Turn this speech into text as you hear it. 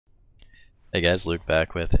Hey guys, Luke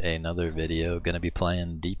back with another video. Gonna be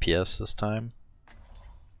playing DPS this time.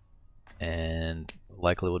 And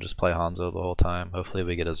likely we'll just play Hanzo the whole time. Hopefully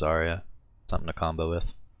we get a Zarya. Something to combo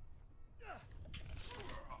with.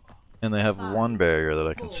 And they have one barrier that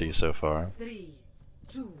I can see so far. 3,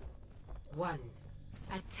 2, 1.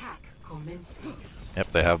 Attack commences.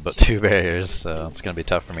 Yep, they have but 2 barriers, so it's gonna be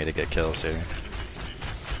tough for me to get kills here.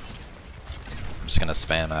 I'm just gonna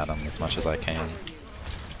spam at them as much as I can.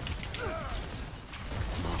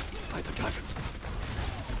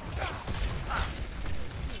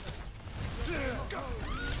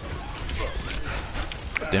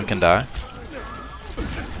 Doom can die.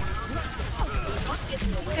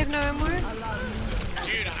 I have no armor.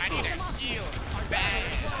 Dude, I need a heal bad.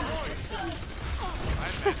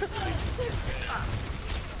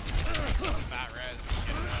 Fat res,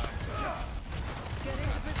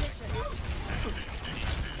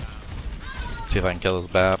 See if I can kill this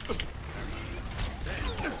BAP.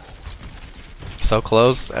 So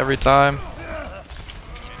close every time.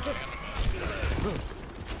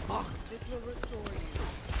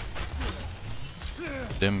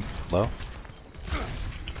 Doom low.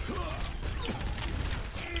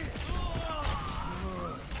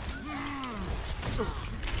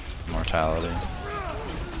 Mortality.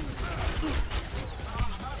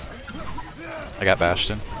 I got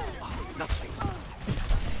Bastion.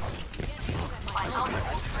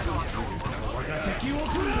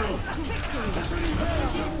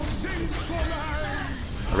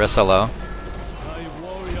 Orisa low.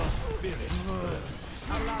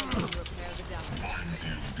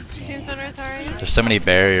 Doom's on Earth already. There's so many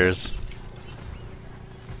barriers.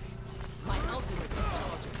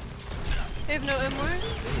 I have no armor.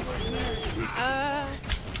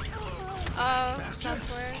 That's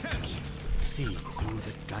where. See through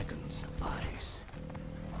the dragon's eyes.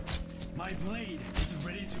 My blade is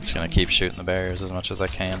ready to Just gonna keep shooting the barriers as much as I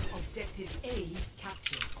can. Objective A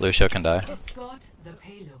captured. Lucio can die. Escort the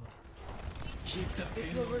payload. keep the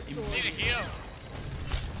This will restore. need a heal.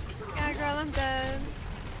 Yeah, girl, I'm dead.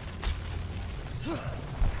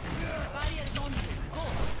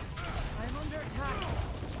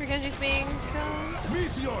 Regenji's being killed.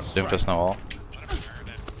 Doomfist no ult.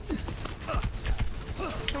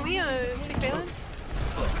 Can we take Balin?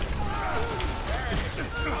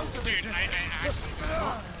 Dude, I actually don't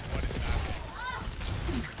know what is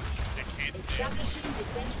happening. I can't see.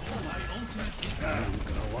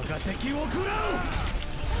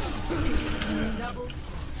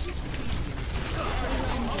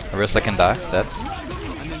 Orisa can die. Dead.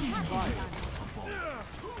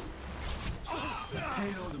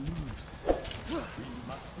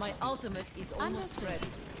 My ultimate is almost ready.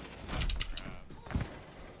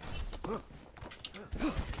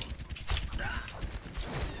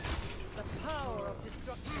 The power of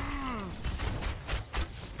destruction.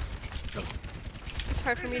 It's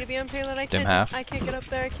hard for me to be on payload. I Dim can't. half. I can't get up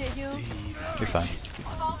there. I can't heal. You're fine.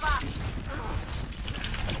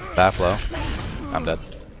 BAP low. I'm dead.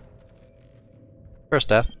 First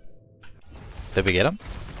death. Did we get him?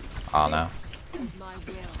 Oh no. Is my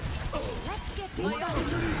will.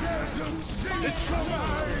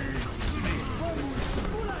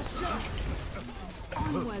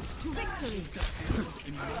 Onwards to victory.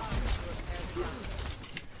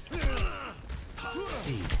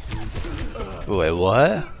 Ooh, wait,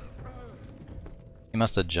 what? He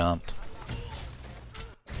must have jumped.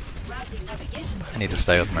 I need to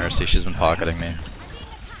stay with Mercy. She's been pocketing me.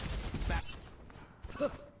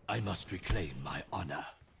 I must reclaim my honor.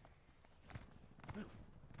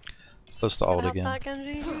 Close to ult Help again. that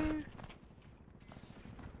Genji.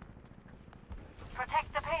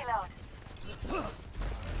 Protect the payload.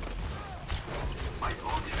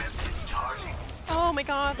 Oh my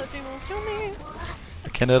god, that thing almost killed me. I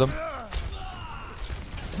can't hit him.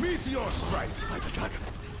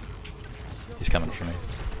 He's coming for me.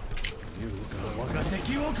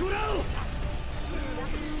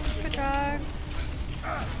 Good try.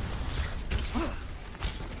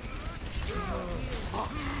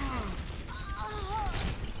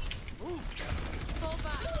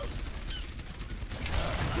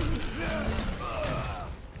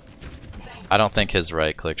 I don't think his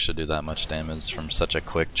right click should do that much damage from such a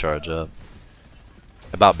quick charge up.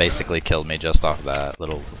 About basically killed me just off that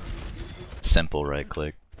little simple right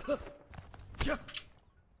click. I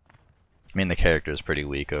mean, the character is pretty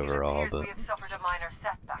weak overall, but We have suffered a minor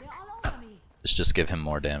setback. let's just give him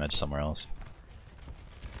more damage somewhere else.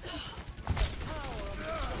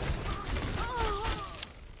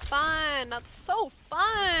 Fun. That's so fun.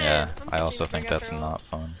 Yeah, I'm I switching also to think Frigga that's after all. not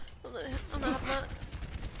fun. I'm not having that.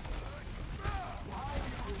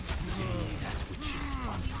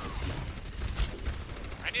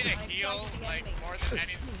 need a heal, like, more than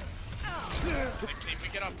anything. Like, can we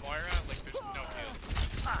get off Moira? Like, there's no heal.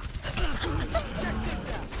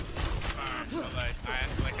 But, like,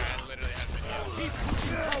 I literally have been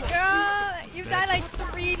healed. Girl, you died like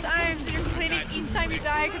 3 times and you're complaining each time you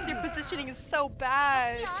die because your positioning is so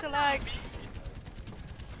bad. Chillax.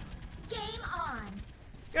 Game on.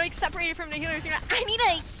 You're like separated from the healers. You're like, I need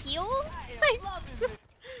a heal? Like,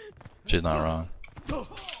 She's not wrong.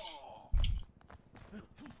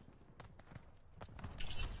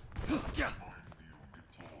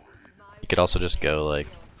 You could also just go like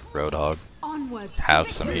Roadhog, Onwards. have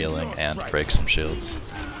some healing, and break some shields.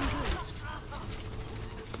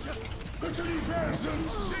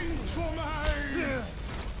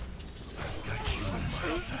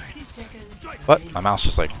 What? My mouse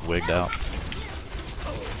just like wigged out.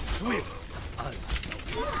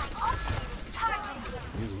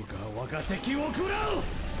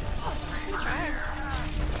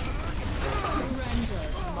 Surrender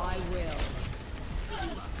to my will.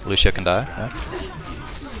 Lucia can die. Yeah.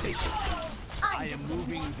 I am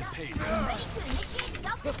moving the payload.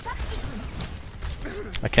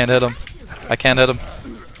 I can't hit him. I can't hit him.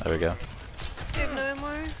 There we go. you have no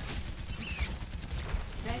more.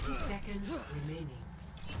 30 seconds remaining.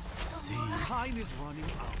 Time is running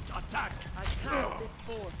out. Attack! I count this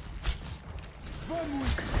forth.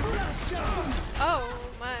 Oh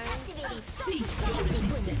my. Cease your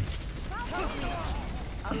resistance.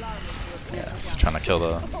 Yeah, he's trying to kill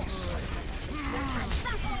the.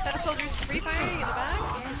 That a soldier's free firing in the back?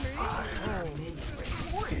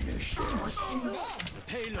 The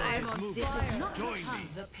payload Nice. is moving. Join me.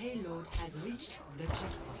 The payload has reached the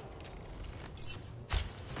checkpoint.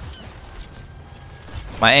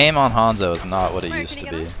 My aim on Hanzo is not what it Where, used can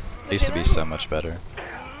to you be. get him? It used to be so much better.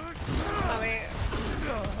 Oh wait.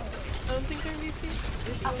 I don't think they're VC.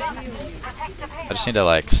 Protect the I payload. just need to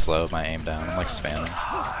like slow my aim down. I'm like spamming.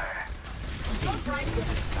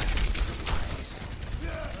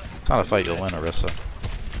 It's not a fight you'll win, Orisa.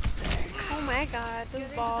 Oh my god, this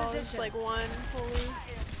ball is like one. Holy.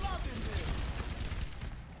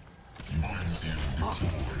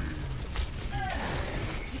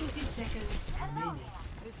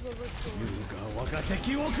 This will restore.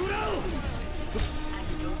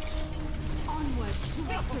 Onwards to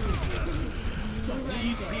victory.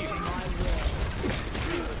 Surrender to my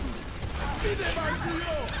will.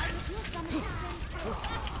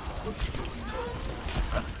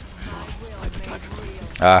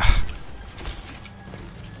 Ah,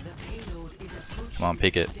 The payload is approaching come on,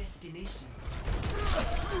 peek it. its destination.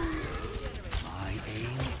 My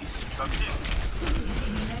aim is 30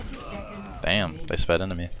 seconds. Damn, they sped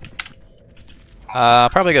into me. I'll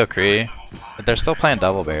probably go Kree. But they're still playing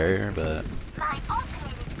double barrier, but My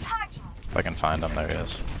ultimate is charging. if I can find them, there it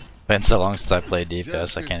is. Been so long since I played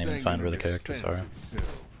DPS, I can't even find where the characters are.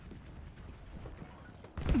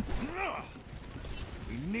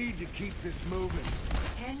 We need to keep this moving.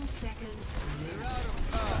 10 seconds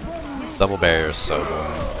remaining. Double barrier is so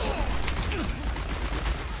boring.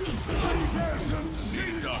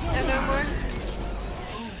 And no more.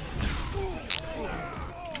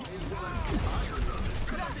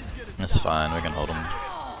 It's fine, we can hold them.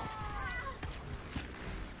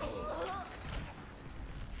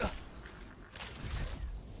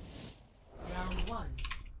 Round 1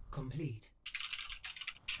 complete.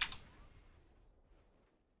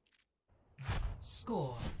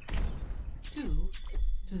 Score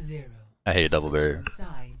 2-0. I hate double barrier.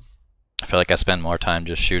 Sides. I feel like I spend more time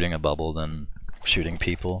just shooting a bubble than shooting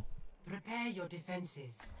people. Prepare your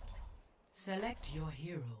defenses. Select your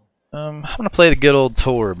hero. I'm gonna play the good old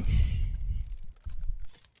Torb. 30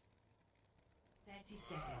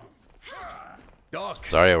 seconds.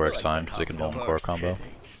 Zarya works fine because we can one core combo.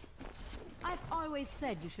 I've always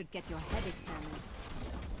said you should get your head examined.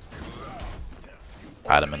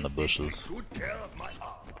 Hide him in the bushes. Good care of my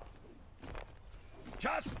armor.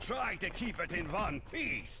 Just try to keep it in one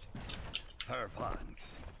piece. For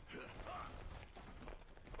once.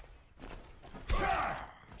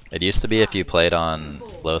 It used to be if you played on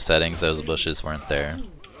low settings, those bushes weren't there,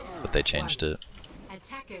 but they changed it.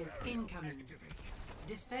 Attackers incoming.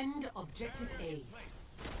 Defend objective A.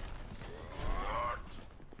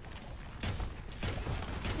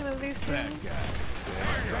 Gonna lose him.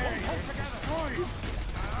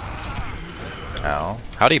 Ow.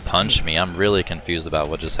 How'd he punch me? I'm really confused about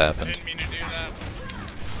what just happened. Didn't mean to do that.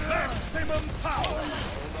 Maximum power.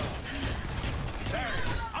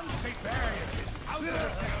 Unsafe barrier is out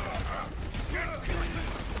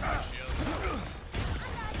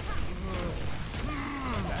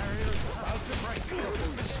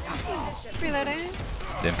Reloading.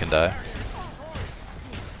 Dim can die.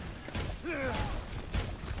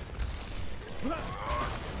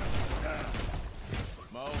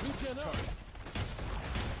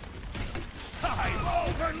 I'm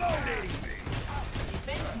overloading!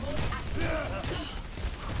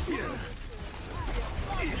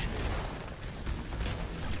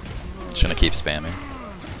 Just gonna keep spamming.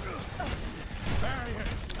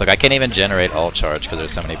 Look, I can't even generate ult charge because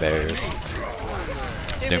there's so many barriers.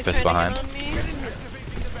 Doomfist behind.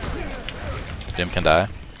 Doom can die.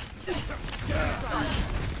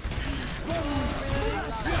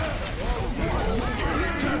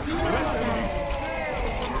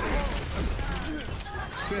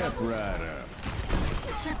 Step right up.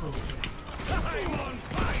 I'm on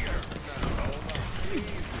fire!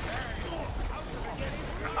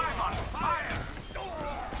 I'm on fire!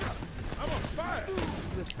 I'm on fire!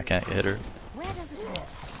 I can't hit her. Where does it hurt?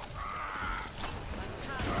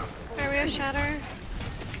 Alright, we have Shatter.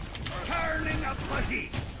 Turning up the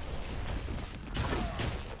heat!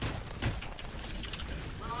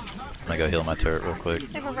 I'm gonna go heal my turret real quick.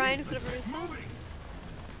 They have a Ryan instead of a Risa.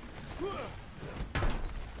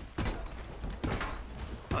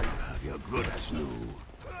 I have your good as new.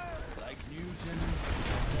 Like Newton.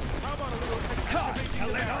 How about a little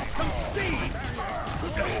let off some steam?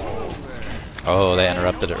 Oh, they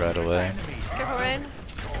interrupted it right away. Careful, Ryan.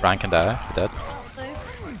 Ryan can die. He dead.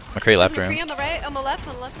 Nice. McCree left Three room. on the right, on the left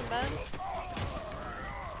in bed.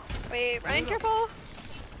 Wait, Ryan, careful.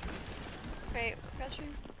 Great, got you.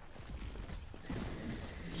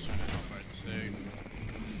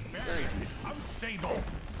 Very unstable.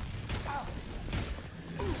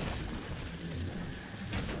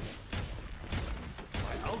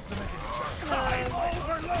 My ultimate is I'm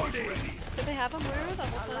overloaded. Did they have him where the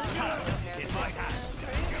whole time? In my hands.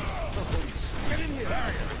 Get in here.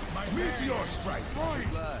 My meteor strike.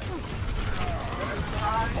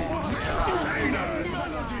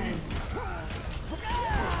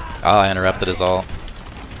 Oh, I interrupted his ult.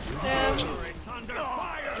 Damn. It's under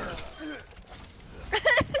fire.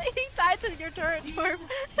 He died to your turret, Torb.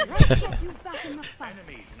 Get you back in the fight.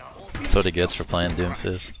 Enemies now. That's what he gets for playing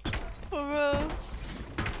Doomfist. For real.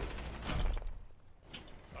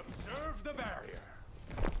 Observe the barrier.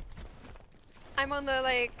 I'm on the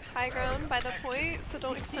like high ground by the point, so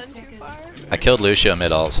don't extend too far. I killed Lucio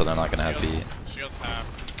mid ult, so they're not gonna have beat. Shields half.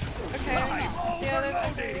 Okay. The other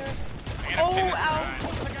okay. I'm gonna Oh, pin this ow. guy.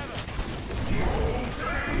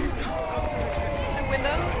 And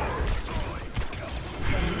window.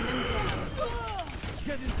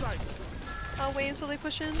 Get inside. I'll wait until they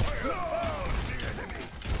push in.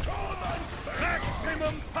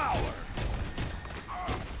 Maximum power.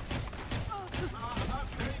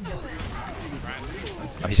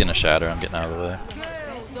 Oh, he's gonna shatter. I'm getting out of the way.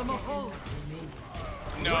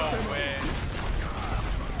 No way.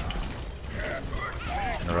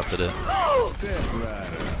 Interrupted it. Step right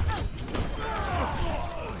up.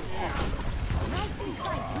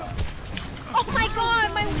 Oh my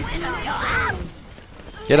god, my window!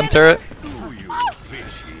 Get him, turret.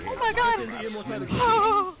 Oh my god!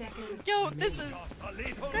 Oh. Yo, this is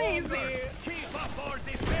crazy. Keep up our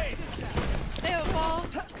defense. They have a ball.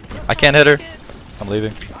 I can't hit her. I'm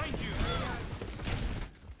leaving.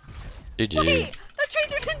 Wait, GG. the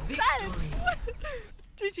tracer didn't set!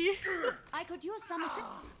 GG. I could use some assist.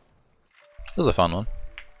 This was a fun one.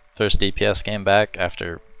 First DPS game back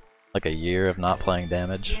after like a year of not playing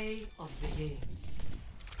damage. Play of the game.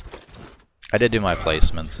 I did do my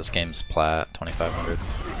placements. This game's plat 2500.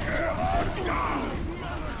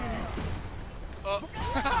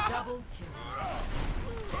 Double kill.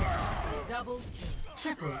 Double kill.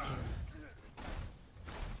 Triple kill.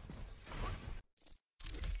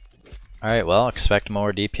 Alright, well, expect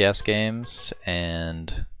more DPS games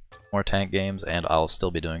and more tank games, and I'll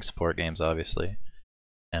still be doing support games, obviously.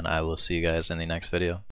 And I will see you guys in the next video.